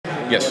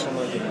Yes.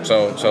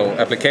 So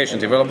application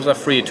developers are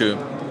free to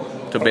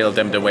build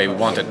them the way we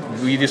want it.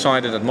 We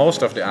decided that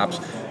most of the apps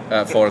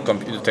for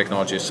computer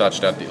technology is such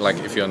that, like,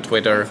 if you're on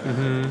Twitter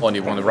and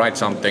you want to write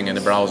something in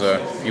the browser,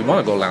 you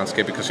want to go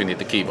landscape because you need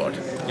the keyboard.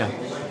 Yeah.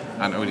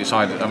 And we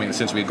decided, I mean,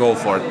 since we go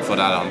for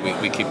that on,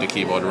 we keep the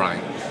keyboard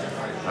running.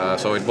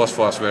 So it was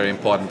for us very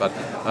important. But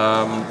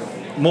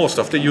most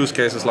of the use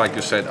cases, like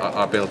you said,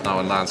 are built now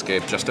in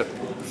landscape. Just a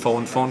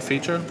phone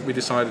feature we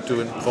decided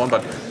to in phone,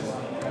 but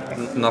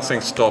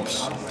nothing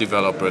stops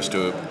developers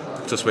to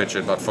switch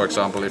it. But for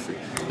example,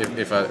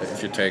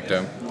 if you take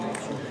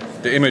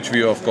the image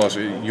view, of course,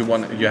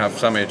 you have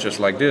some images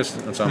like this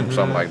and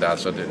some like that.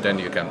 So then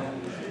you can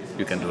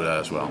do that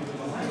as well.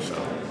 So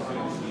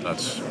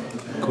that's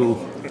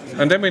cool.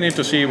 And then we need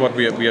to see what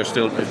we are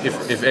still.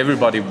 If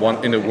everybody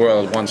in the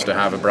world wants to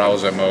have a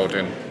browser mode,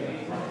 and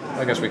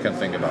I guess we can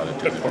think about it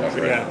too.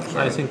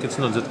 I think it's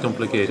not that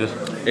complicated.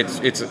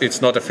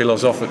 It's not a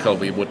philosophical.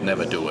 We would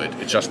never do it.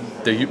 It's just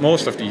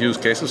most of the use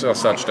cases are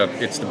such that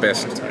it's the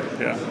best.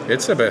 Yeah.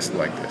 It's the best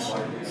like this.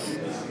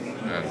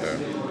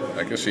 And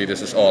like you see,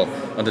 this is all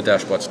on the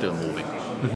dashboard still moving.